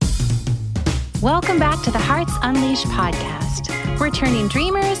Welcome back to the Hearts Unleashed podcast. We're turning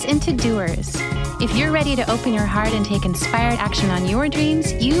dreamers into doers. If you're ready to open your heart and take inspired action on your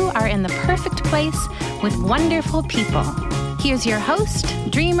dreams, you are in the perfect place with wonderful people. Here's your host,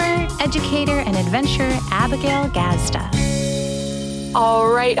 dreamer, educator, and adventurer, Abigail Gazda.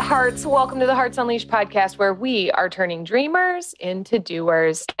 All right, Hearts, welcome to the Hearts Unleashed podcast, where we are turning dreamers into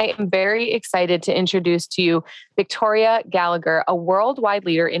doers. I am very excited to introduce to you Victoria Gallagher, a worldwide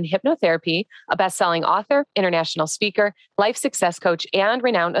leader in hypnotherapy, a best-selling author, international speaker, life success coach, and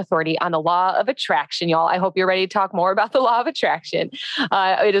renowned authority on the law of attraction, y'all. I hope you're ready to talk more about the law of attraction.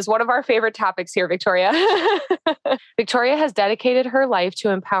 It is one of our favorite topics here, Victoria. Victoria has dedicated her life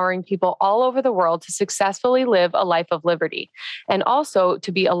to empowering people all over the world to successfully live a life of liberty, and also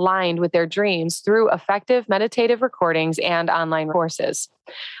to be aligned with their dreams through effective meditative recordings and online courses.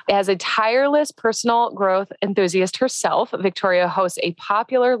 As a tireless personal growth enthusiast herself, Victoria hosts a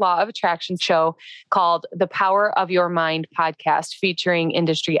popular law of attraction show called The Power of Your Mind podcast, featuring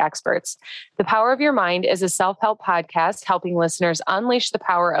industry experts. The Power of Your Mind is a self-help podcast helping listeners unleash the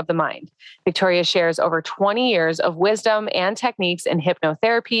power of the mind. Victoria shares over 20 years of wisdom and techniques in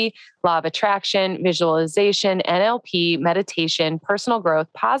hypnotherapy, law of attraction, visualization, NLP, meditation, personal growth,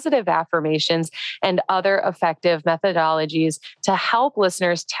 positive affirmations, and other effective methodologies to help listeners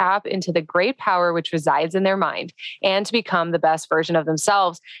tap into the great power which resides in their mind and to become the best version of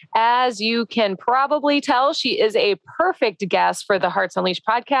themselves. As you can probably tell, she is a perfect guest for the Hearts Unleashed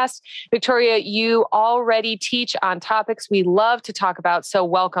podcast. Victoria, you already teach on topics we love to talk about, so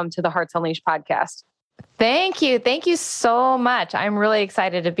welcome to the Hearts Unleashed podcast. Thank you. Thank you so much. I'm really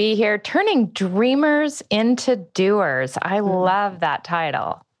excited to be here. Turning dreamers into doers. I love that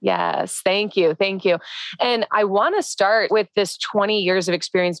title. Yes. Thank you. Thank you. And I want to start with this 20 years of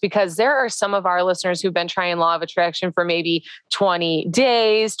experience, because there are some of our listeners who've been trying law of attraction for maybe 20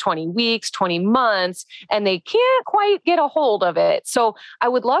 days, 20 weeks, 20 months, and they can't quite get a hold of it. So I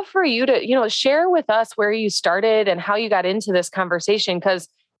would love for you to, share with us where you started and how you got into this conversation, because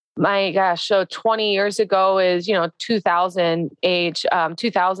my gosh, so 20 years ago is, 2000s.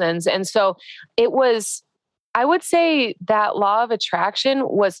 And so it was, I would say that law of attraction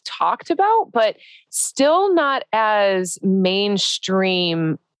was talked about, but still not as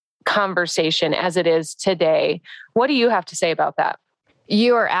mainstream conversation as it is today. What do you have to say about that?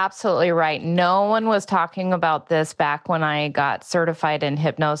 You are absolutely right. No one was talking about this back when I got certified in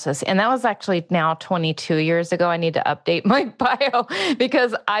hypnosis. And that was actually now 22 years ago. I need to update my bio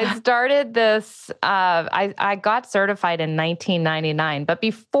because I started this, I got certified in 1999. But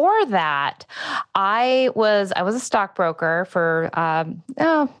before that, I was a stockbroker for a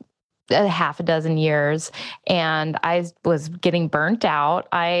half a dozen years, and I was getting burnt out.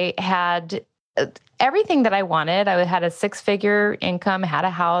 I had everything that I wanted. I had a 6-figure income, had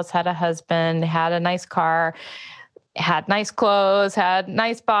a house, had a husband, had a nice car, had nice clothes, had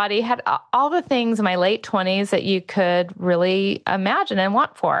nice body, had all the things in my late 20s that you could really imagine and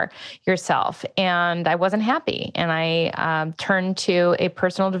want for yourself. And I wasn't happy. And I turned to a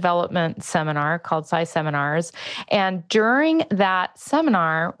personal development seminar called Psy Seminars. And during that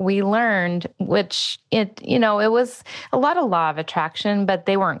seminar, we learned, it was a lot of law of attraction, but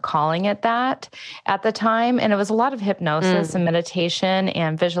they weren't calling it that at the time. And it was a lot of hypnosis and meditation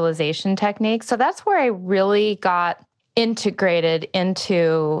and visualization techniques. So that's where I really got integrated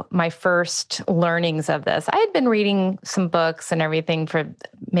into my first learnings of this. I had been reading some books and everything for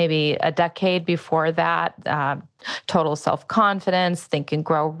maybe a decade before that. Total Self-Confidence, Think and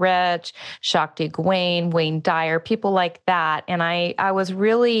Grow Rich, Shakti Gawain, Wayne Dyer, people like that. And I was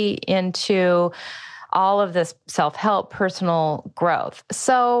really into all of this self-help, personal growth.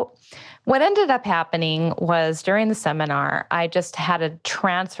 So what ended up happening was during the seminar, I just had a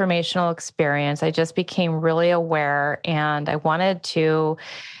transformational experience. I just became really aware, and I wanted to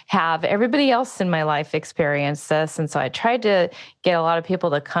have everybody else in my life experience this. And so I tried to get a lot of people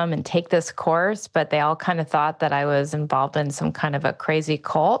to come and take this course, but they all kind of thought that I was involved in some kind of a crazy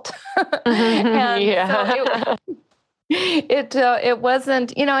cult. It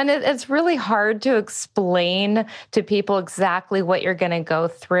wasn't, and it's really hard to explain to people exactly what you're going to go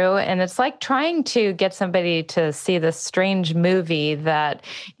through. And it's like trying to get somebody to see this strange movie that,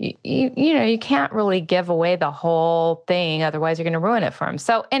 you can't really give away the whole thing. Otherwise, you're going to ruin it for them.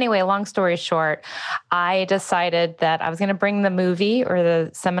 So anyway, long story short, I decided that I was going to bring the movie or the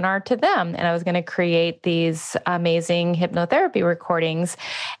seminar to them. And I was going to create these amazing hypnotherapy recordings.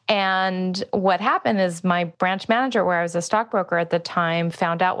 And what happened is my branch manager where I was a stockbroker at the time,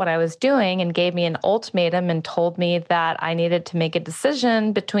 found out what I was doing and gave me an ultimatum and told me that I needed to make a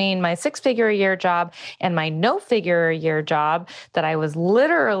decision between my 6-figure-a-year job and my no-figure-a-year job that I was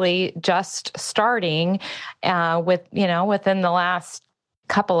literally just starting within the last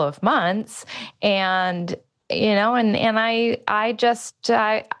couple of months. And I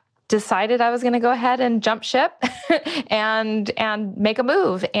decided I was going to go ahead and jump ship and make a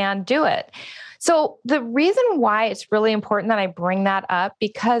move and do it. So the reason why it's really important that I bring that up,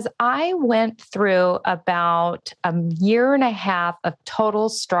 because I went through about a year and a half of total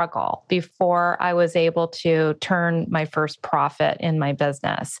struggle before I was able to turn my first profit in my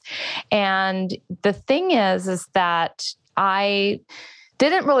business. And the thing is that I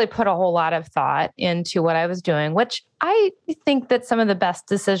didn't really put a whole lot of thought into what I was doing, which I think that some of the best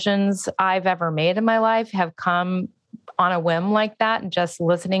decisions I've ever made in my life have come on a whim like that, and just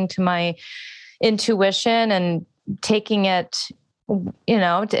listening to my intuition and taking it,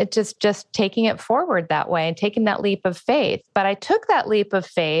 just taking it forward that way and taking that leap of faith. But I took that leap of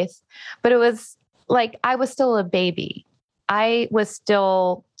faith, but it was like I was still a baby. I was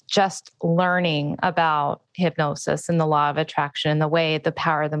still just learning about hypnosis and the law of attraction and the way the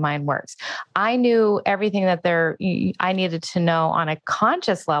power of the mind works. I knew everything that I needed to know on a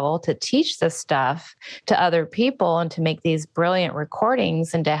conscious level to teach this stuff to other people and to make these brilliant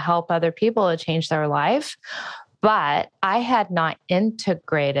recordings and to help other people to change their life. But I had not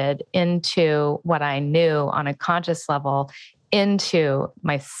integrated into what I knew on a conscious level into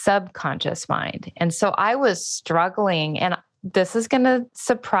my subconscious mind. And so I was struggling, and this is going to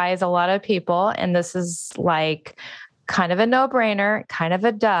surprise a lot of people. And this is like kind of a no-brainer, kind of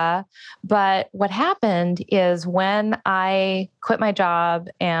a duh. But what happened is when I quit my job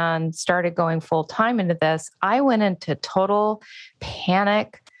and started going full-time into this, I went into total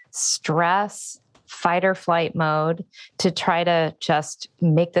panic, stress, fight or flight mode to try to just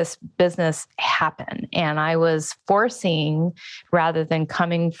make this business happen. And I was forcing rather than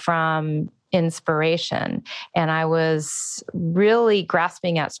coming from inspiration. And I was really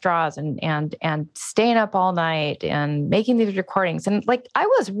grasping at straws and staying up all night and making these recordings. And like, I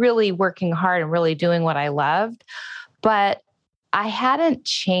was really working hard and really doing what I loved, but I hadn't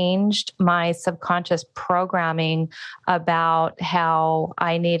changed my subconscious programming about how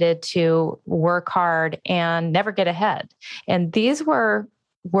I needed to work hard and never get ahead. And these were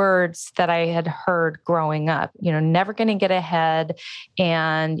words that I had heard growing up, never going to get ahead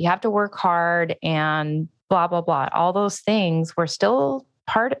and you have to work hard and blah, blah, blah. All those things were still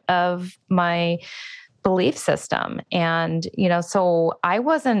part of my belief system. And, so I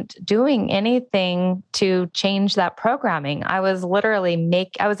wasn't doing anything to change that programming. I was literally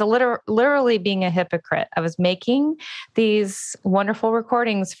being a hypocrite. I was making these wonderful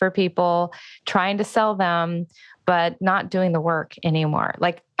recordings for people, trying to sell them, but not doing the work anymore.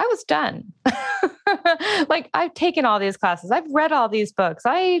 Like I was done. Like I've taken all these classes. I've read all these books.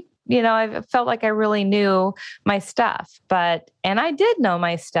 I felt like I really knew my stuff, and I did know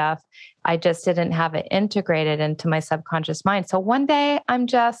my stuff. I just didn't have it integrated into my subconscious mind. So one day I'm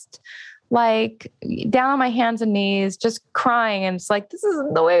just like down on my hands and knees, just crying. And it's like, this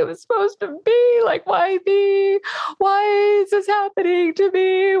isn't the way it was supposed to be. Like, why me? Why is this happening to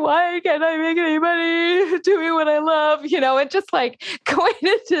me? Why can't I make any money doing what I love? And just like going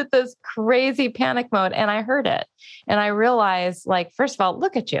into this crazy panic mode. And I heard it. And I realized, like, first of all,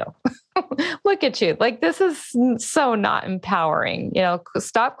 look at you. Look at you. Like, this is so not empowering.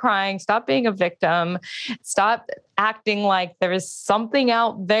 Stop crying, stop being a victim, stop acting like there's something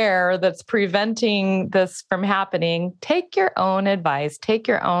out there that's preventing this from happening. Take your own advice, take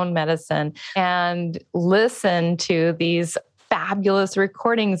your own medicine, and listen to these fabulous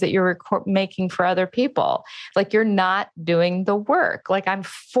recordings that you're making for other people. Like, you're not doing the work. Like, I'm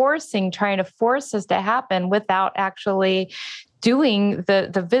trying to force this to happen without actually doing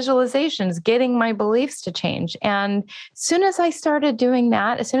the visualizations, getting my beliefs to change. And as soon as I started doing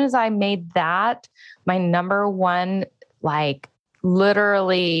that, as soon as I made that my number one, like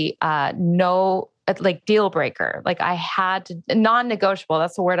literally deal breaker, like I had to, non-negotiable,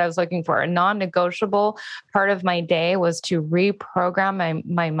 that's the word I was looking for. A non-negotiable part of my day was to reprogram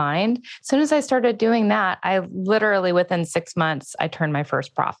my mind. As soon as I started doing that, I literally within 6 months, I turned my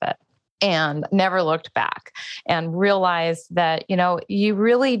first profit. And never looked back and realized that, you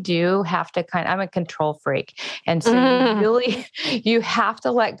really do have to I'm a control freak. And so you have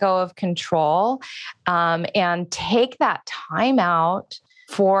to let go of control and take that time out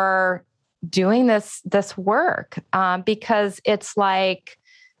for doing this work because it's like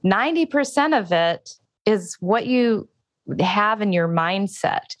 90% of it is what you have in your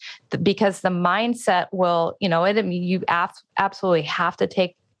mindset, because the mindset will, you absolutely have to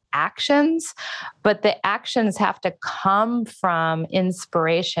take actions, but the actions have to come from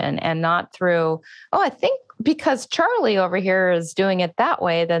inspiration and not through, I think because Charlie over here is doing it that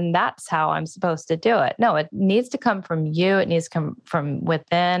way, then that's how I'm supposed to do it. No, it needs to come from you. It needs to come from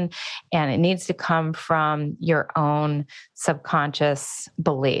within, and it needs to come from your own subconscious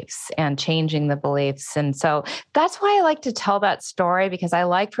beliefs and changing the beliefs. And so that's why I like to tell that story, because I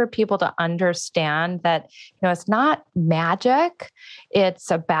like for people to understand that, it's not magic. It's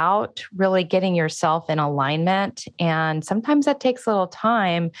about really getting yourself in alignment. And sometimes that takes a little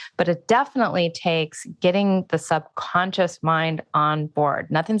time, but it definitely takes getting the subconscious mind on board.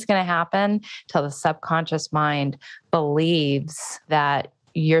 Nothing's going to happen till the subconscious mind believes that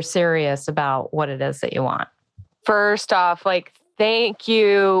you're serious about what it is that you want. First off, thank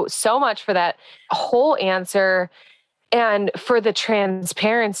you so much for that whole answer and for the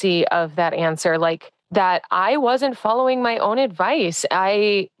transparency of that answer. That I wasn't following my own advice.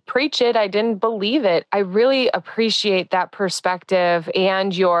 I preach it. I didn't believe it. I really appreciate that perspective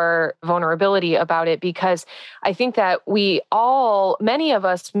and your vulnerability about it, because I think that many of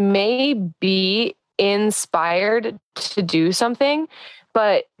us may be inspired to do something.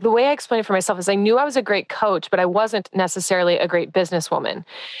 But the way I explained it for myself is I knew I was a great coach, but I wasn't necessarily a great businesswoman.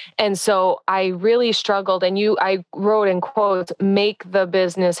 And so I really struggled. And I wrote in quotes, make the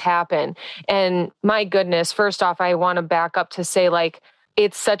business happen. And my goodness, first off, I want to back up to say,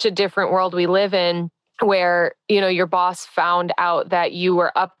 it's such a different world we live in, where, your boss found out that you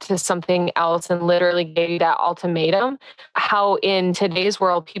were up to something else and literally gave you that ultimatum. How in today's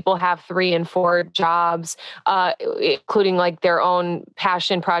world, people have 3 and 4 jobs, including their own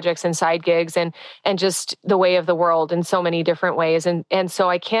passion projects and side gigs, and just the way of the world in so many different ways. And so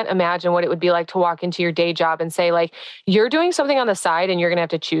I can't imagine what it would be like to walk into your day job and say, you're doing something on the side and you're going to have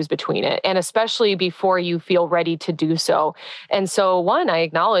to choose between it. And especially before you feel ready to do so. And so one, I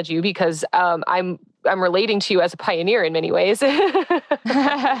acknowledge you, because I'm relating to you as a pioneer in many ways.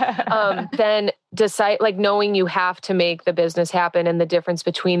 Then decide, knowing you have to make the business happen, and the difference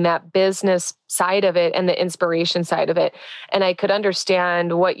between that business side of it and the inspiration side of it. And I could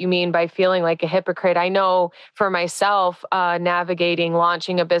understand what you mean by feeling like a hypocrite. I know for myself, navigating,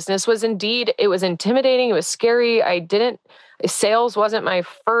 launching a business was intimidating. It was scary. Sales wasn't my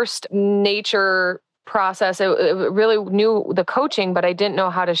first nature process. I really knew the coaching, but I didn't know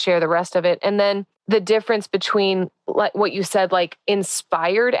how to share the rest of it. And then the difference between what you said,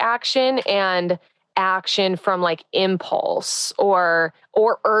 inspired action and action from impulse or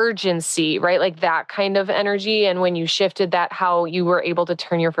urgency, right? That kind of energy. And when you shifted that, how you were able to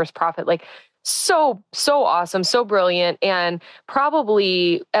turn your first profit, so awesome, so brilliant. And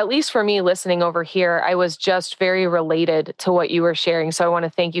probably, at least for me listening over here, I was just very related to what you were sharing. So I want to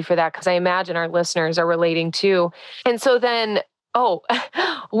thank you for that, because I imagine our listeners are relating too. And so then,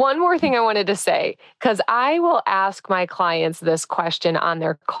 one more thing I wanted to say, because I will ask my clients this question on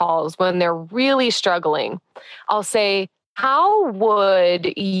their calls when they're really struggling. I'll say, what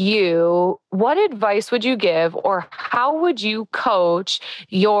advice would you give, or how would you coach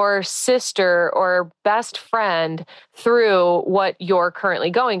your sister or best friend through what you're currently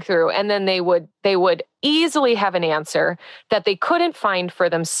going through? And then they would easily have an answer that they couldn't find for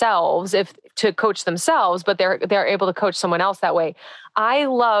themselves to coach themselves, but they're able to coach someone else that way. I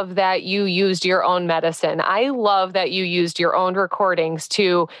love that you used your own medicine. I love that you used your own recordings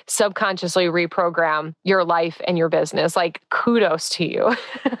to subconsciously reprogram your life and your business. Kudos to you.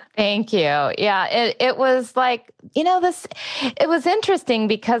 Thank you. Yeah, it was it was interesting,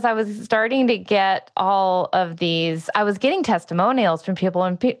 because I was starting to get all of these, I was getting testimonials from people,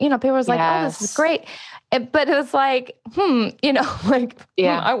 and people was like, yes. Oh, this is great. But it was I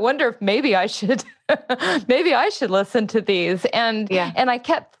wonder if maybe I should listen to these. And I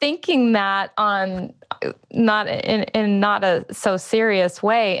kept thinking that on not a so serious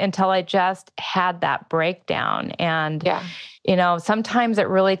way until I just had that breakdown. And sometimes it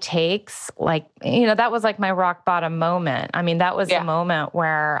really takes that was my rock bottom moment. I mean, that was the moment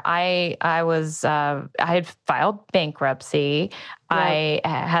where I had filed bankruptcy. I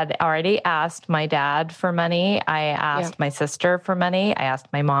had already asked my dad for money. I asked my sister for money. I asked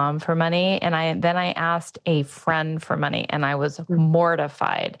my mom for money. And then I asked a friend for money, and I was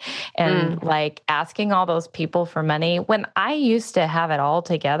mortified. And asking all those people for money when I used to have it all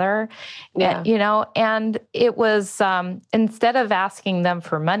together, and it was, instead of asking them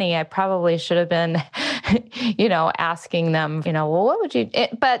for money, I probably should have been, asking them, what would you,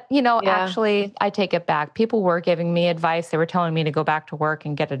 actually I take it back. People were giving me advice. They were telling me to go back to work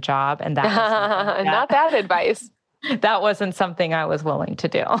and get a job. And that was not bad advice. that wasn't something I was willing to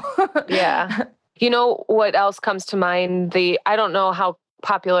do. Yeah. You know what else comes to mind? I don't know how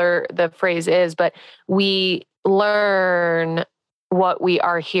popular the phrase is, but we learn what we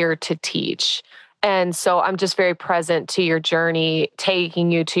are here to teach. And so I'm just very present to your journey,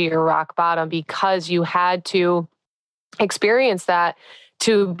 taking you to your rock bottom because you had to experience that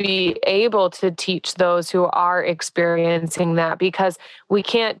to be able to teach those who are experiencing that, because we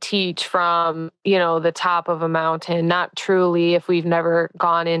can't teach from, the top of a mountain, not truly if we've never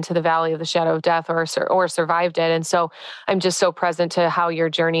gone into the valley of the shadow of death or survived it. And so I'm just so present to how your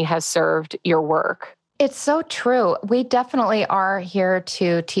journey has served your work. It's so true. We definitely are here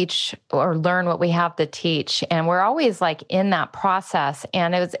to teach or learn what we have to teach. And we're always like in that process.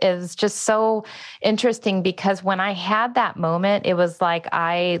 And it was just so interesting because when I had that moment, it was like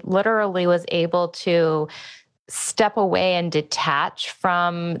I literally was able to step away and detach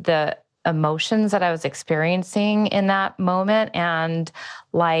from the emotions that I was experiencing in that moment and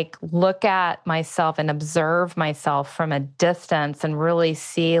like look at myself and observe myself from a distance and really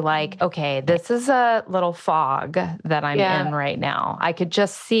see like, okay, this is a little fog that I'm in right now. I could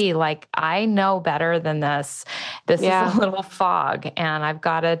just see like, I know better than this. This is a little fog and I've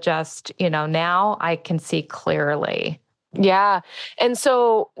got to just, now I can see clearly. Yeah. And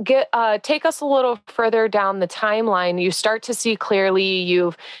so take us a little further down the timeline. You start to see clearly,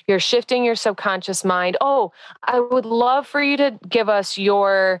 you're shifting your subconscious mind. Oh, I would love for you to give us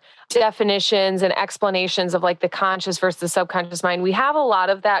your definitions and explanations of like the conscious versus the subconscious mind. We have a lot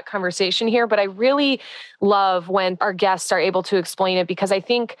of that conversation here, but I really love when our guests are able to explain it because I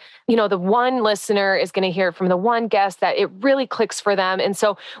think, the one listener is going to hear from the one guest that it really clicks for them. And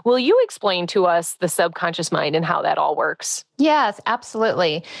so will you explain to us the subconscious mind and how that all works? Yes,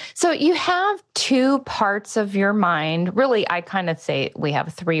 absolutely. So you have two parts of your mind. Really, I kind of say we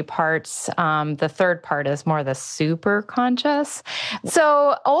have three parts. The third part is more the super conscious.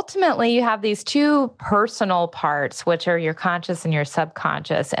 So ultimately, you have these two personal parts, which are your conscious and your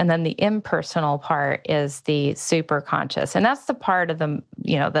subconscious. And then the impersonal part is the super conscious. And that's the part of the,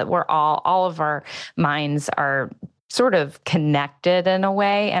 that we're all of our minds are sort of connected in a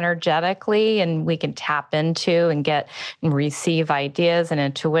way energetically, and we can tap into and get and receive ideas and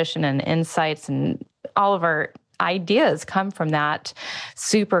intuition and insights, and all of our ideas come from that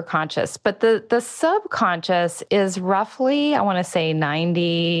super conscious. But the subconscious is roughly, I want to say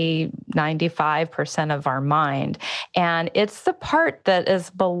 95% of our mind. And it's the part that is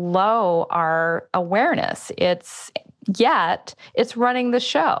below our awareness. Yet it's running the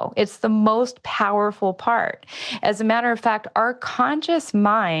show. It's the most powerful part. As a matter of fact, our conscious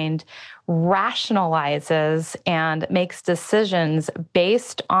mind rationalizes and makes decisions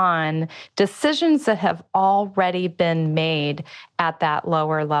based on decisions that have already been made at that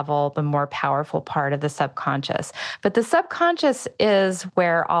lower level, the more powerful part of the subconscious. But the subconscious is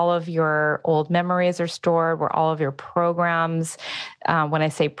where all of your old memories are stored, where all of your programs, when I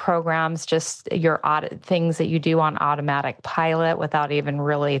say programs, just your things that you do on automatic pilot without even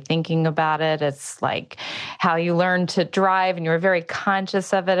really thinking about it. It's like how you learned to drive and you were very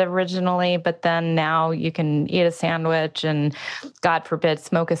conscious of it originally, but then now you can eat a sandwich and, God forbid,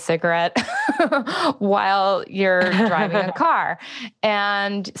 smoke a cigarette while you're driving a car.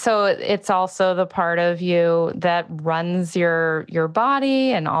 And so it's also the part of you that runs your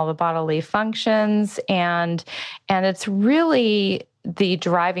body and all the bodily functions. And it's really the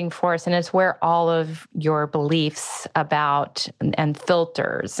driving force, and it's where all of your beliefs about and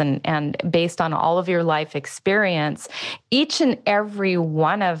filters and based on all of your life experience, each and every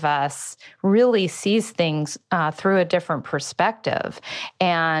one of us really sees things through a different perspective.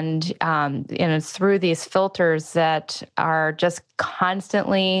 And it's through these filters that are just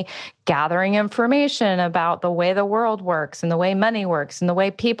constantly gathering information about the way the world works and the way money works and the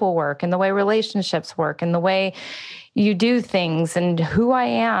way people work and the way relationships work and the way you do things and who I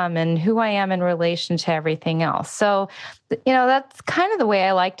am in relation to everything else. So, that's kind of the way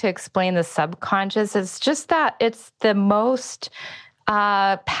I like to explain the subconscious. It's just that it's the most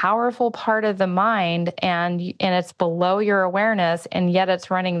powerful part of the mind, and it's below your awareness, and yet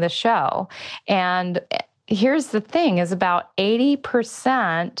it's running the show. And here's the thing is about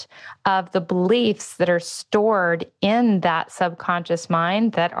 80% of the beliefs that are stored in that subconscious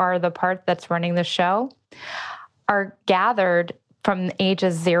mind that are the part that's running the show are gathered from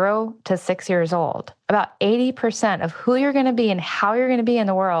ages 0 to 6 years old. About 80% of who you're going to be and how you're going to be in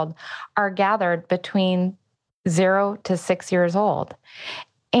the world are gathered between 0 to 6 years old.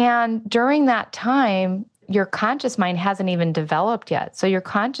 And during that time, your conscious mind hasn't even developed yet. So your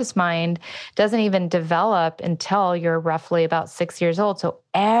conscious mind doesn't even develop until you're roughly about 6 years old. So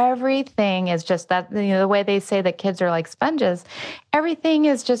everything is just that, the way they say that kids are like sponges, everything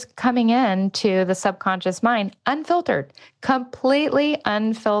is just coming into the subconscious mind, unfiltered, completely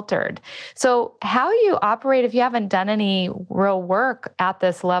unfiltered. So how you operate, if you haven't done any real work at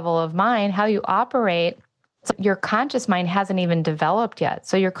this level of mind, how you operate, your conscious mind hasn't even developed yet.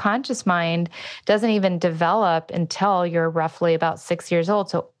 So your conscious mind doesn't even develop until you're roughly about 6 years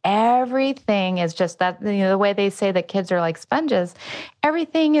old. So everything is just that, the way they say that kids are like sponges,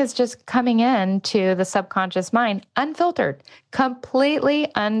 everything is just coming into the subconscious mind, unfiltered,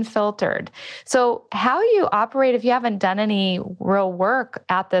 completely unfiltered. So how you operate, if you haven't done any real work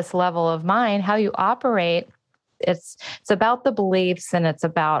at this level of mind, how you operate, it's about the beliefs, and it's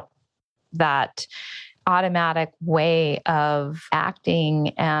about that automatic way of acting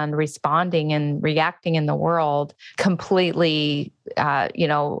and responding and reacting in the world, completely,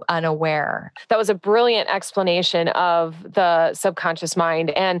 unaware. That was a brilliant explanation of the subconscious mind.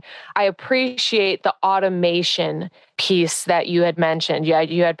 And I appreciate the automation piece that you had mentioned,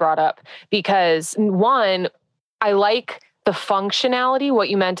 you had brought up, because one, I like the functionality, what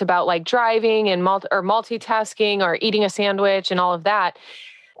you meant about like driving and multitasking or eating a sandwich and all of that.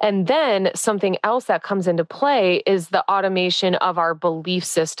 And then something else that comes into play is the automation of our belief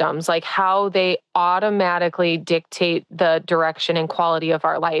systems, like how they automatically dictate the direction and quality of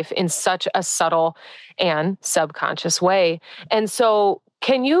our life in such a subtle and subconscious way. And so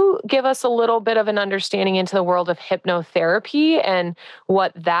can you give us a little bit of an understanding into the world of hypnotherapy and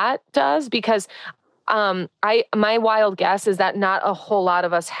what that does? Because my wild guess is that not a whole lot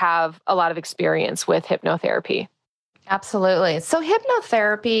of us have a lot of experience with hypnotherapy. Absolutely. So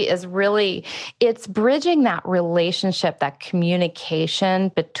hypnotherapy is really, it's bridging that relationship, that communication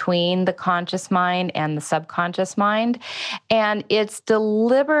between the conscious mind and the subconscious mind. And it's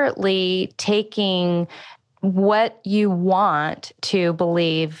deliberately taking what you want to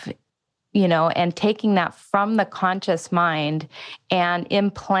believe, and taking that from the conscious mind and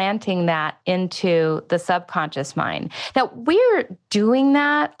implanting that into the subconscious mind. Now, we're doing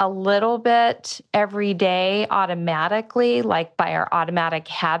that a little bit every day automatically, like by our automatic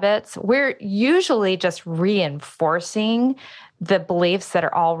habits. We're usually just reinforcing the beliefs that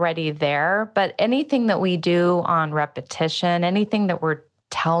are already there. But anything that we do on repetition, anything that we're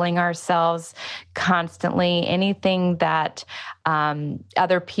telling ourselves constantly, anything that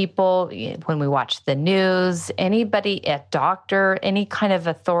other people, when we watch the news, anybody, a doctor, any kind of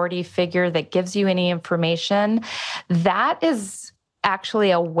authority figure that gives you any information, that is actually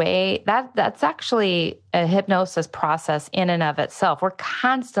a way that's actually a hypnosis process in and of itself. We're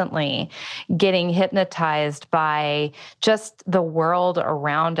constantly getting hypnotized by just the world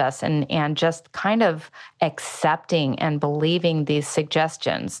around us and just kind of accepting and believing these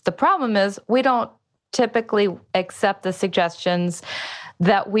suggestions. The problem is we don't typically accept the suggestions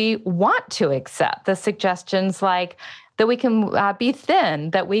that we want to accept, the suggestions like that we can be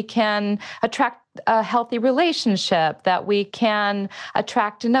thin, that we can attract a healthy relationship, that we can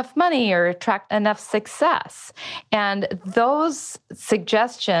attract enough money or attract enough success. And those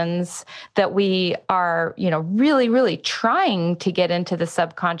suggestions that we are, really, really trying to get into the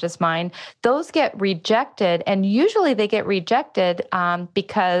subconscious mind, those get rejected. And usually they get rejected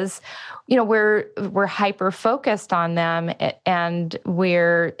because we're hyper focused on them, and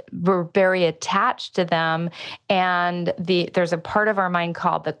we're very attached to them. And there's a part of our mind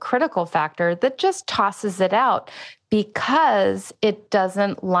called the critical factor that just tosses it out because it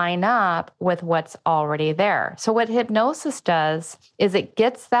doesn't line up with what's already there. So what hypnosis does is it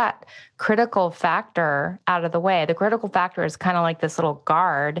gets that critical factor out of the way. The critical factor is kind of like this little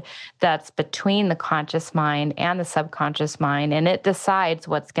guard that's between the conscious mind and the subconscious mind, and it decides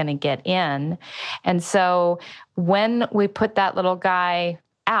what's going to get in. And so when we put that little guy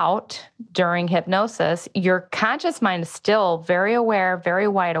out during hypnosis, your conscious mind is still very aware, very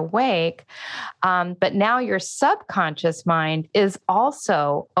wide awake, but now your subconscious mind is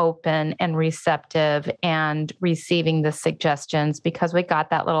also open and receptive and receiving the suggestions because we got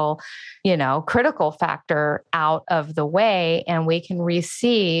that little, critical factor out of the way, and we can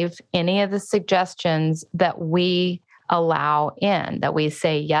receive any of the suggestions that we allow in, that we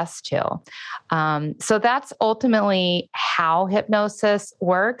say yes to. So that's ultimately how hypnosis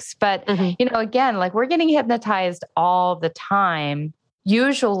works. But, again, like we're getting hypnotized all the time.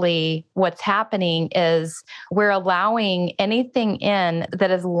 Usually what's happening is we're allowing anything in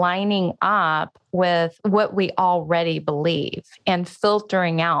that is lining up with what we already believe and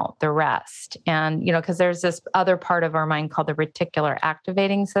filtering out the rest. And, because there's this other part of our mind called the reticular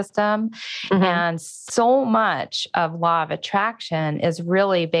activating system. Mm-hmm. And so much of law of attraction is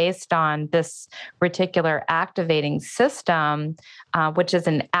really based on this reticular activating system, which is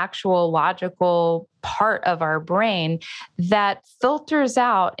an actual logical part of our brain that filters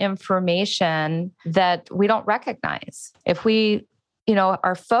out information that we don't recognize. If we,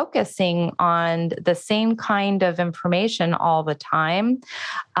 are focusing on the same kind of information all the time,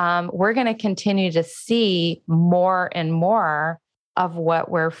 we're going to continue to see more and more of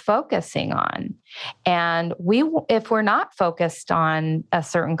what we're focusing on. And if we're not focused on a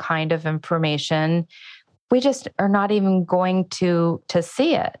certain kind of information, we just are not even going to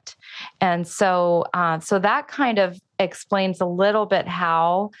see it. And so that kind of explains a little bit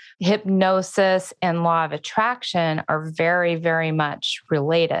how hypnosis and law of attraction are very, very much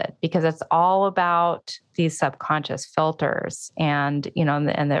related, because it's all about these subconscious filters. And,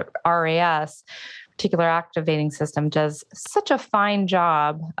 and the RAS, reticular activating system, does such a fine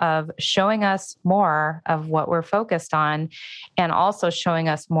job of showing us more of what we're focused on, and also showing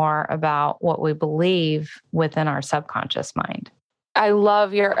us more about what we believe within our subconscious mind. I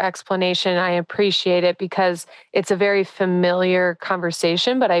love your explanation. I appreciate it because it's a very familiar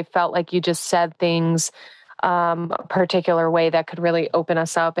conversation, but I felt like you just said things a particular way that could really open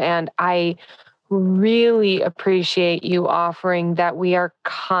us up. And I really appreciate you offering that we are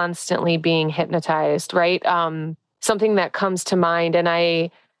constantly being hypnotized, right? Something that comes to mind, and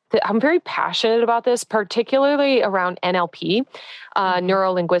I'm very passionate about this, particularly around NLP,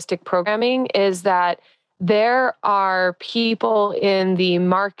 neuro-linguistic programming, is that there are people in the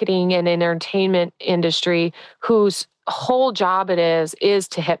marketing and entertainment industry whose whole job it is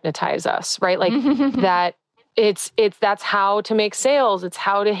to hypnotize us, right? Like that that's how to make sales. It's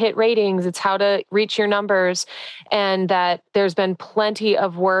how to hit ratings. It's how to reach your numbers. And that there's been plenty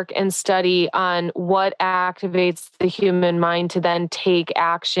of work and study on what activates the human mind to then take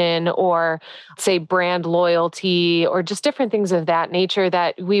action, or say brand loyalty, or just different things of that nature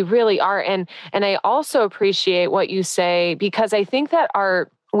that we really are. And I also appreciate what you say, because I think that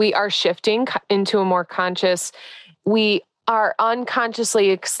we are shifting into a more conscious, we are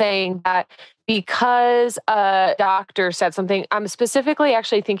unconsciously saying that because a doctor said something. I'm specifically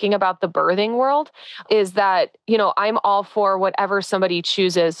actually thinking about the birthing world, is that, I'm all for whatever somebody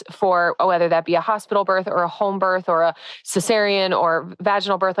chooses for, whether that be a hospital birth or a home birth or a cesarean or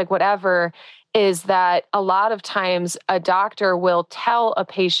vaginal birth, like whatever, is that a lot of times a doctor will tell a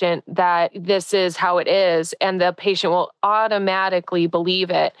patient that this is how it is, and the patient will automatically believe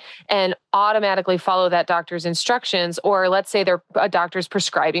it and automatically follow that doctor's instructions. Or let's say a doctor's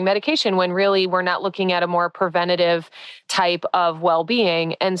prescribing medication when really we're not looking at a more preventative type of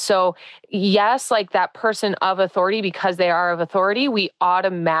well-being. And so, yes, like that person of authority, because they are of authority, we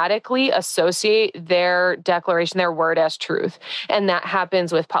automatically associate their declaration, their word, as truth. And that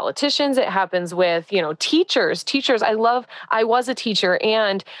happens with politicians. It happens with, teachers. I was a teacher,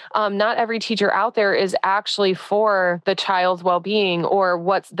 and not every teacher out there is actually for the child's well-being or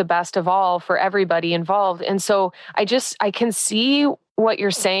what's the best of all for everybody involved. And so I can see what you're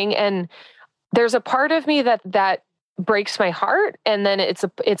saying. And there's a part of me that breaks my heart. And then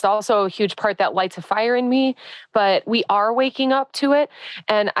it's also a huge part that lights a fire in me, but we are waking up to it.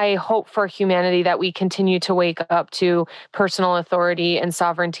 And I hope for humanity that we continue to wake up to personal authority and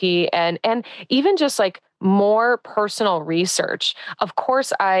sovereignty, and even just like more personal research. Of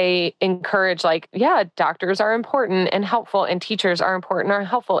course, I encourage doctors are important and helpful, and teachers are important and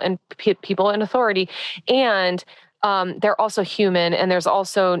helpful, and people in authority. And they're also human, and there's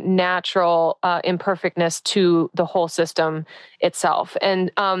also natural imperfectness to the whole system itself.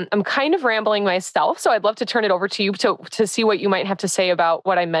 And I'm kind of rambling myself, so I'd love to turn it over to you to see what you might have to say about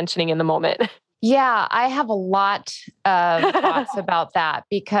what I'm mentioning in the moment. Yeah, I have a lot of thoughts about that,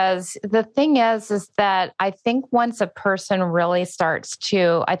 because the thing is that I think once a person really starts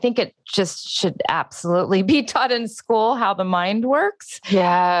to, I think it just should absolutely be taught in school how the mind works.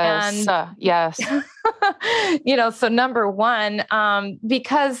 Yes. And, yes. So number one,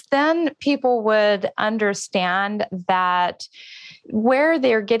 because then people would understand that where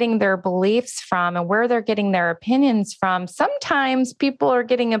they're getting their beliefs from and where they're getting their opinions from. Sometimes people are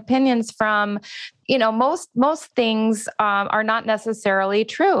getting opinions from, most things are not necessarily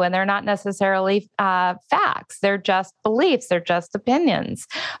true, and they're not necessarily facts. They're just beliefs. They're just opinions.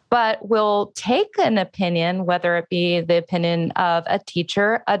 But we'll take an opinion, whether it be the opinion of a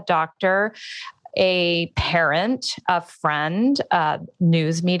teacher, a doctor, a parent, a friend,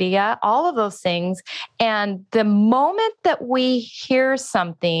 news media, all of those things. And the moment that we hear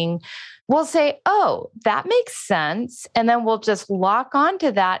something, we'll say, oh, that makes sense. And then we'll just lock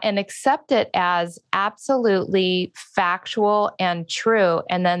onto that and accept it as absolutely factual and true.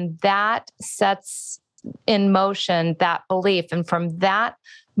 And then that sets in motion that belief. And from that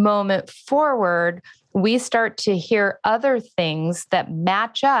moment forward, we start to hear other things that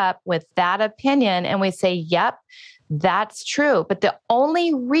match up with that opinion. And we say, yep, that's true. But the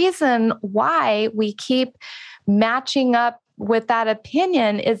only reason why we keep matching up with that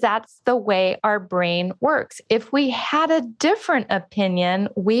opinion is that's the way our brain works. If we had a different opinion,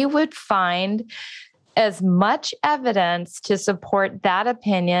 we would find as much evidence to support that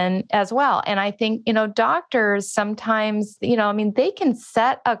opinion as well. And I think, doctors sometimes, they can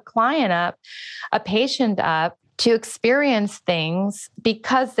set a client up, a patient up to experience things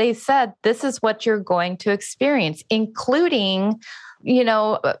because they said, this is what you're going to experience, including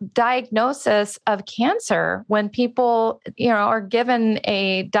diagnosis of cancer when people, are given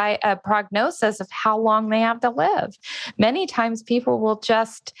a prognosis of how long they have to live. Many times people will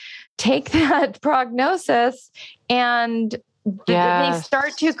just take that prognosis and they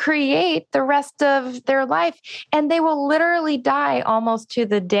start to create the rest of their life, and they will literally die almost to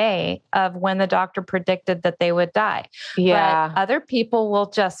the day of when the doctor predicted that they would die. Yeah. But other people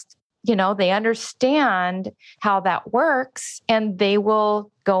will just they understand how that works and they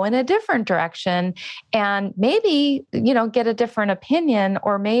will go in a different direction and maybe, get a different opinion,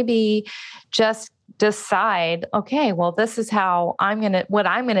 or maybe just decide, okay, well, this is how what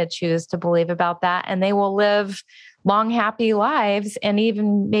I'm going to choose to believe about that. And they will live long, happy lives and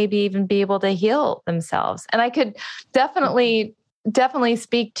maybe even be able to heal themselves. And I could definitely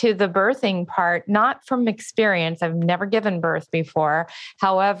speak to the birthing part, not from experience. I've never given birth before.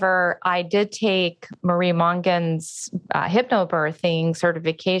 However, I did take Marie Mongan's hypnobirthing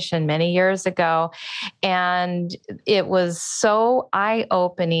certification many years ago. And it was so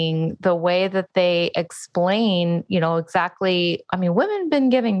eye-opening the way that they explain, exactly. I mean, women have been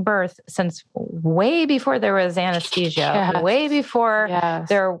giving birth since way before there was anesthesia, way before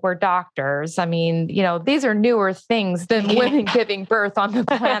there were doctors. I mean, these are newer things than women giving birth on the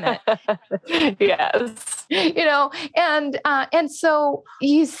planet. Yes. And so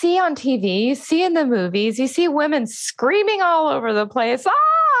you see on TV, you see in the movies, you see women screaming all over the place,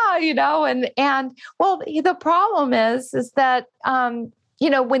 and well, the problem is that,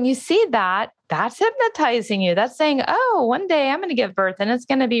 when you see that, that's hypnotizing you. That's saying, oh, one day I'm going to give birth and it's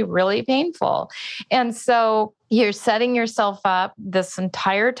going to be really painful. And so you're setting yourself up this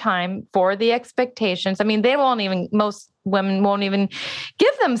entire time for the expectations. I mean, most women won't even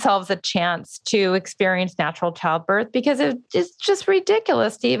give themselves a chance to experience natural childbirth because it's just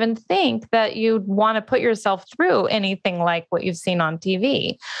ridiculous to even think that you'd want to put yourself through anything like what you've seen on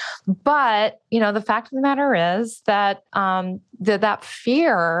TV. But, the fact of the matter is that that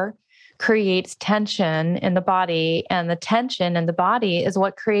fear creates tension in the body, and the tension in the body is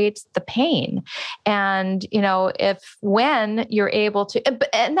what creates the pain. And, when you're able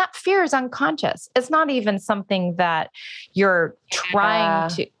to, and that fear is unconscious. It's not even something that you're trying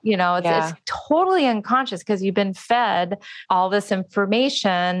to, it's totally unconscious because you've been fed all this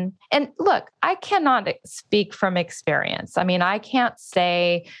information. And look, I cannot speak from experience. I mean, I can't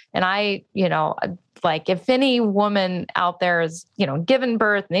say, and like if any woman out there is, given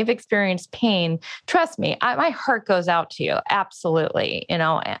birth and they've experienced pain, trust me, my heart goes out to you. Absolutely.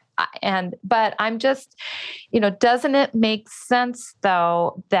 But I'm just, doesn't it make sense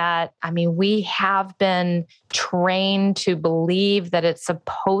though, that, we have been trained to believe that it's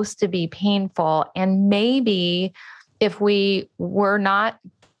supposed to be painful. And maybe if we were not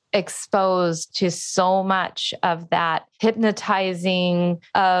exposed to so much of that hypnotizing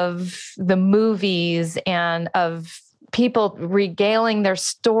of the movies and of people regaling their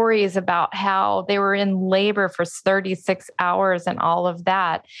stories about how they were in labor for 36 hours and all of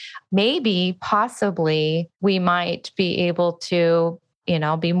that, maybe possibly we might be able to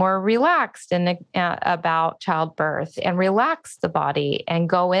be more relaxed about childbirth and relax the body and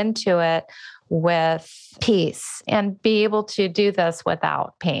go into it with peace and be able to do this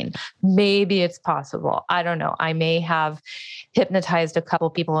without pain. Maybe it's possible. I don't know. I may have hypnotized a couple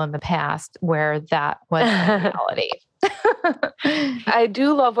people in the past where that was the reality. I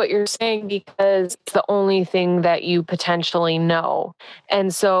do love what you're saying because it's the only thing that you potentially know.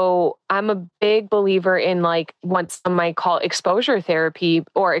 And so I'm a big believer in like what some might call exposure therapy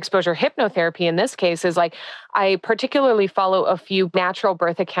or exposure hypnotherapy in this case is like, I particularly follow a few natural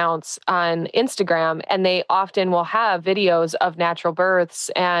birth accounts on Instagram, and they often will have videos of natural births,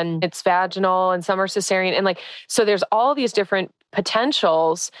 and it's vaginal and some are cesarean. And like, so there's all these different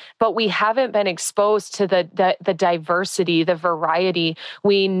potentials, but we haven't been exposed to the diversity, the variety.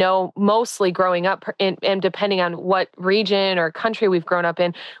 We know mostly growing up, and depending on what region or country we've grown up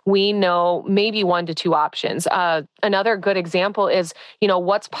in, we know maybe 1 to 2 options. Another good example is,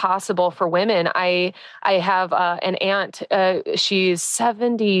 what's possible for women. I have an aunt, she's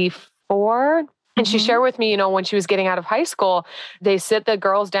 74. And she shared with me, when she was getting out of high school, they sit the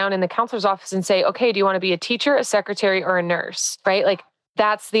girls down in the counselor's office and say, okay, do you want to be a teacher, a secretary, or a nurse? Right? Like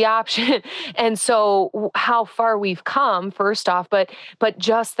that's the option. And so how far we've come, first off, but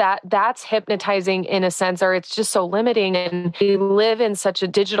just that's hypnotizing in a sense, or it's just so limiting. And we live in such a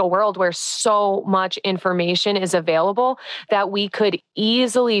digital world where so much information is available that we could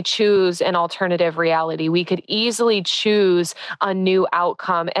easily choose an alternative reality. We could easily choose a new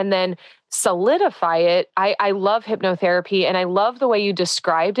outcome and then solidify it. I love hypnotherapy, and I love the way you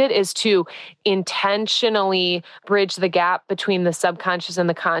described it is to intentionally bridge the gap between the subconscious and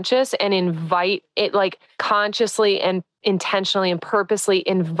the conscious and invite it, like consciously and intentionally and purposely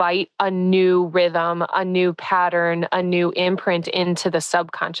invite a new rhythm, a new pattern, a new imprint into the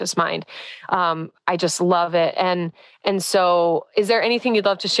subconscious mind. I just love it. And so is there anything you'd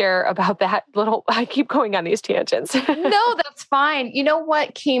love to share about that I keep going on these tangents. No, that's fine. You know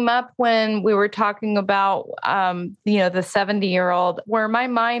what came up when we were talking about, the 70-year-old, where my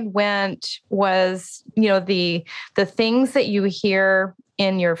mind went was, the things that you hear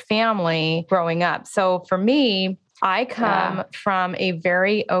in your family growing up. So for me, I come from a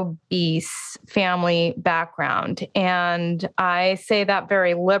very obese family background, and I say that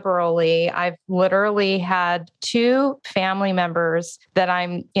very liberally. I've literally had 2 family members that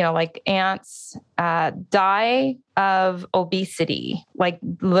I'm, like aunts, die of obesity. Like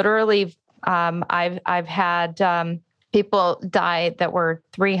literally, I've had people die that were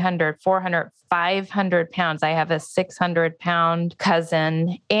 300, 400, 500 pounds. I have a 600-pound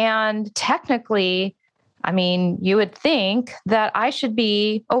cousin, and technically, you would think that I should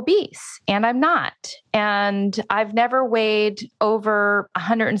be obese, and I'm not. And I've never weighed over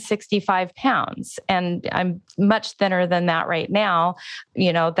 165 pounds, and I'm much thinner than that right now.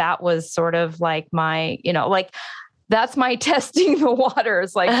 That was sort of like my, that's my testing the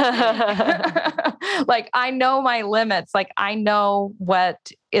waters. Like, like I know my limits. Like I know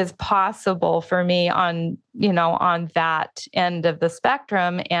what is possible for me on that end of the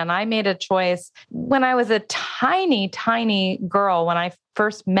spectrum. And I made a choice when I was a tiny, tiny girl, when I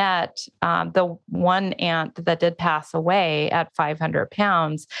first met the one aunt that did pass away at 500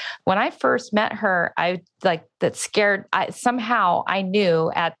 pounds. When I first met her, I somehow I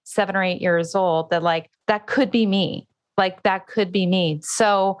knew at 7 or 8 years old that that could be me. That could be me.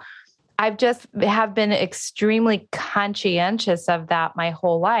 So I've just have been extremely conscientious of that my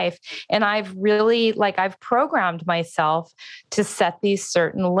whole life. And I've really I've programmed myself to set these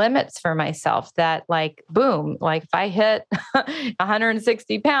certain limits for myself that boom, if I hit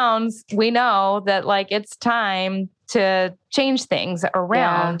 160 pounds, we know that it's time to change things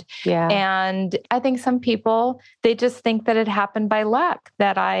around. Yeah. And I think some people, they just think that it happened by luck,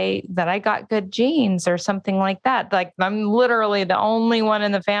 that I got good genes or something like that. I'm literally the only one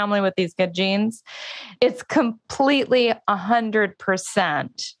in the family with these good genes. It's completely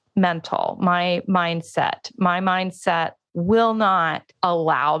 100% mental. My mindset will not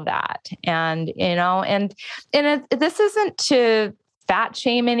allow that. And, this isn't to fat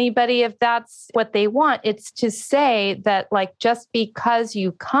shame anybody if that's what they want. It's to say that just because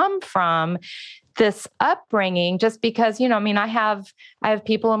you come from this upbringing, just because, I have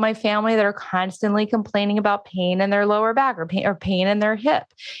people in my family that are constantly complaining about pain in their lower back or pain in their hip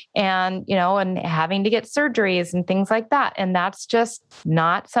and, and having to get surgeries and things like that. And that's just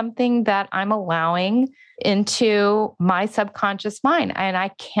not something that I'm allowing into my subconscious mind. And I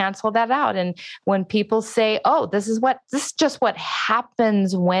cancel that out. And when people say, oh, this is just what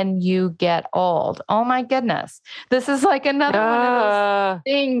happens when you get old. Oh my goodness. This is another one of those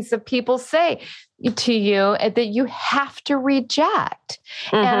things that people say. to you that you have to reject.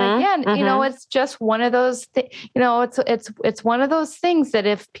 And again, it's just one of those it's one of those things that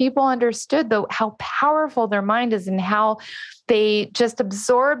if people understood how powerful their mind is and how they just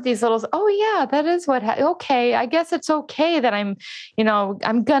absorb these little, oh yeah, that is okay. I guess it's okay that I'm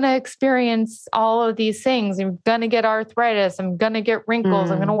going to experience all of these things. I'm going to get arthritis. I'm going to get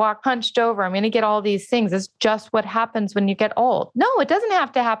wrinkles. I'm going to walk hunched over. I'm going to get all these things. It's just what happens when you get old. No, it doesn't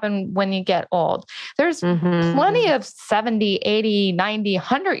have to happen when you get old. There's plenty of 70, 80, 90,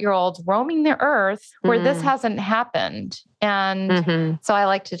 100-year-olds roaming the earth where this hasn't happened. And so I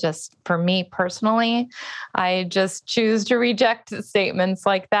like to just, for me personally, I just choose to reject statements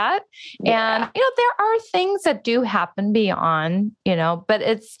like that. Yeah. And, there are things that do happen beyond, but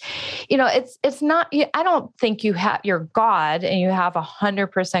it's not, I don't think you're God and you have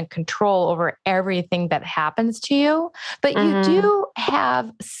 100% control over everything that happens to you, but you do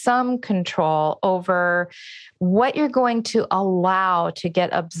have some control over what you're going to allow to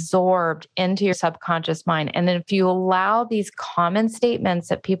get absorbed into your subconscious mind. And then if you allow these common statements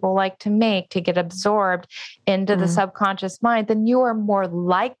that people like to make to get absorbed into the subconscious mind, then you are more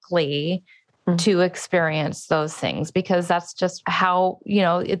likely to experience those things, because that's just how,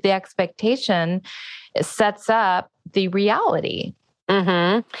 the expectation sets up the reality.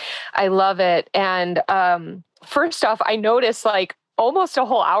 I love it. And first off, I noticed almost a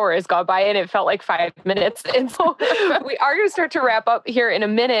whole hour has gone by and it felt like 5 minutes. And so we are going to start to wrap up here in a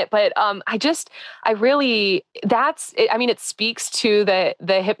minute, but it speaks to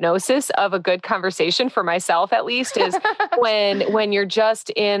the hypnosis of a good conversation for myself, at least, is when you're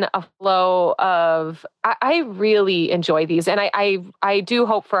just in a flow of, I really enjoy these. And I do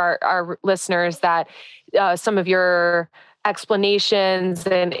hope for our listeners that some of your explanations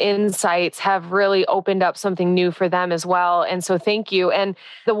and insights have really opened up something new for them as well. And so thank you. And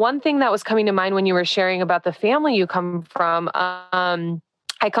the one thing that was coming to mind when you were sharing about the family you come from,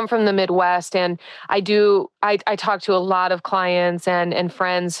 I come from the Midwest, and I talk to a lot of clients and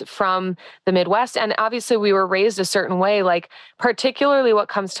friends from the Midwest. And obviously we were raised a certain way. Particularly what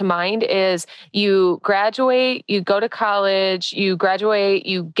comes to mind is you graduate, you go to college, you graduate,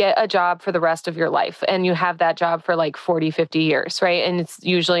 you get a job for the rest of your life. And you have that job for 40, 50 years, right? And it's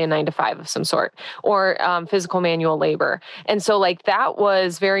usually a 9-to-5 of some sort, or physical manual labor. And so that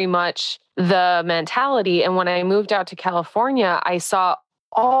was very much the mentality. And when I moved out to California, I saw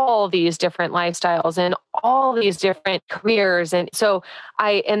all these different lifestyles and all these different careers. And so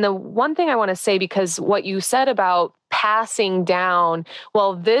the one thing I want to say, because what you said about passing down,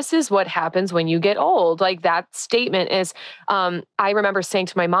 well, this is what happens when you get old. That statement is, I remember saying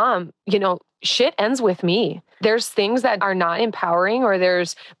to my mom, shit ends with me. There's things that are not empowering, or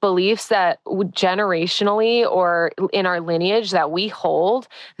there's beliefs that generationally or in our lineage that we hold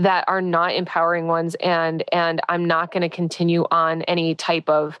that are not empowering ones. And I'm not going to continue on any type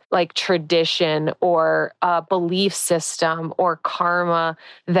of tradition or belief system or karma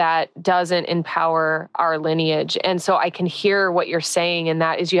that doesn't empower our lineage. And so I can hear what you're saying, and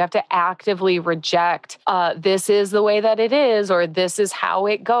that is you have to actively reject, this is the way that it is, or this is how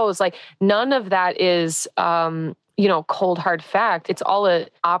it goes. None of that is, cold hard fact. It's all an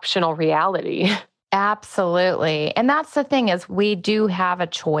optional reality. Absolutely. And that's the thing, is we do have a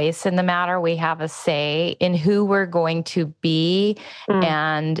choice in the matter. We have a say in who we're going to be.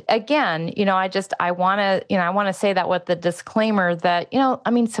 And again, I want to say that with the disclaimer that,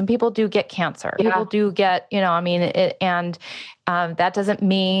 some people do get cancer. Yeah. People do get, that doesn't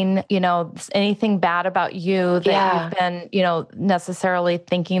mean, anything bad about you, that you've been, necessarily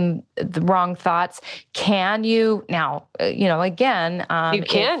thinking the wrong thoughts. Can you now, again, you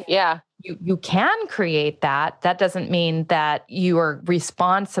can, You can create that. That doesn't mean that you are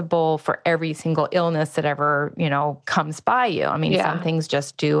responsible for every single illness that ever, comes by you. Some things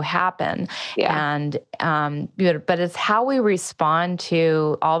just do happen. Yeah. And, but it's how we respond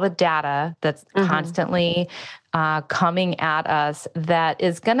to all the data that's constantly coming at us that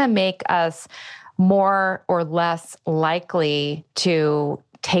is going to make us more or less likely to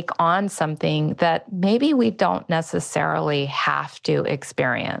take on something that maybe we don't necessarily have to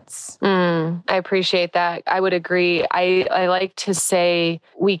experience. I appreciate that. I would agree. I like to say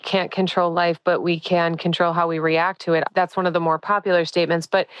we can't control life, but we can control how we react to it. That's one of the more popular statements,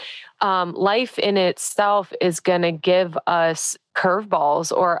 but life in itself is going to give us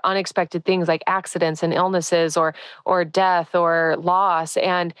curveballs or unexpected things like accidents and illnesses or death or loss.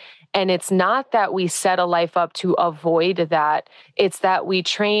 And And it's not that we set a life up to avoid that. It's that we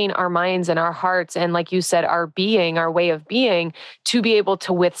train our minds and our hearts, and like you said, our being, our way of being, to be able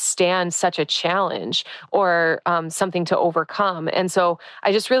to withstand such a challenge or something to overcome. And so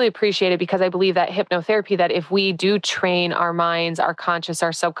I just really appreciate it, because I believe that hypnotherapy, that if we do train our minds, our conscious,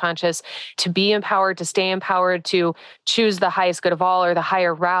 our subconscious, to be empowered, to stay empowered, to choose the highest good of all or the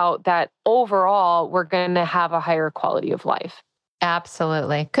higher route, that overall we're going to have a higher quality of life.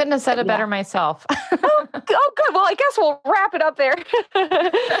 Absolutely. Couldn't have said it better myself. Oh, good. Well, I guess we'll wrap it up there.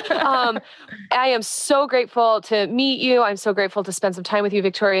 I am so grateful to meet you. I'm so grateful to spend some time with you,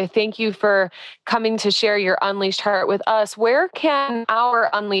 Victoria. Thank you for coming to share your unleashed heart with us. Where can our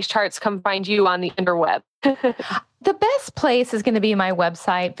unleashed hearts come find you on the interweb? The best place is going to be my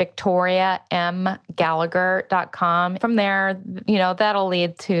website, victoriamgallagher.com. From there, that'll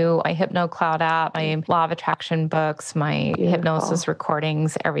lead to my HypnoCloud app, my Law of Attraction books, my hypnosis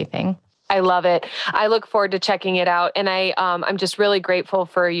recordings, everything. I love it. I look forward to checking it out. And I'm just really grateful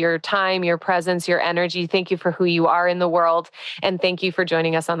for your time, your presence, your energy. Thank you for who you are in the world. And thank you for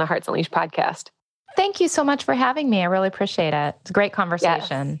joining us on the Hearts Unleashed podcast. Thank you so much for having me. I really appreciate it. It's a great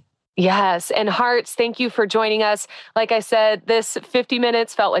conversation. Yes. And Hearts, thank you for joining us. Like I said, this 50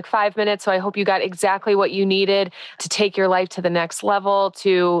 minutes felt like 5 minutes. So I hope you got exactly what you needed to take your life to the next level,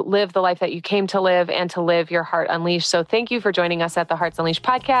 to live the life that you came to live, and to live your heart unleashed. So thank you for joining us at the Hearts Unleashed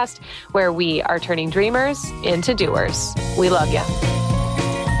podcast, where we are turning dreamers into doers. We love you.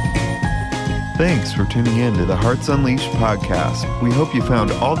 Thanks for tuning in to the Hearts Unleashed podcast. We hope you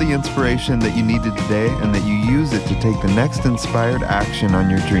found all the inspiration that you needed today and that you use it to take the next inspired action on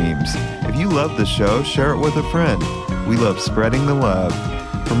your dreams. If you love the show, share it with a friend. We love spreading the love.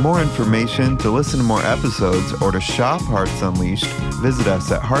 For more information, to listen to more episodes, or to shop Hearts Unleashed, visit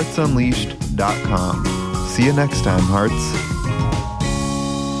us at heartsunleashed.com. See you next time, Hearts.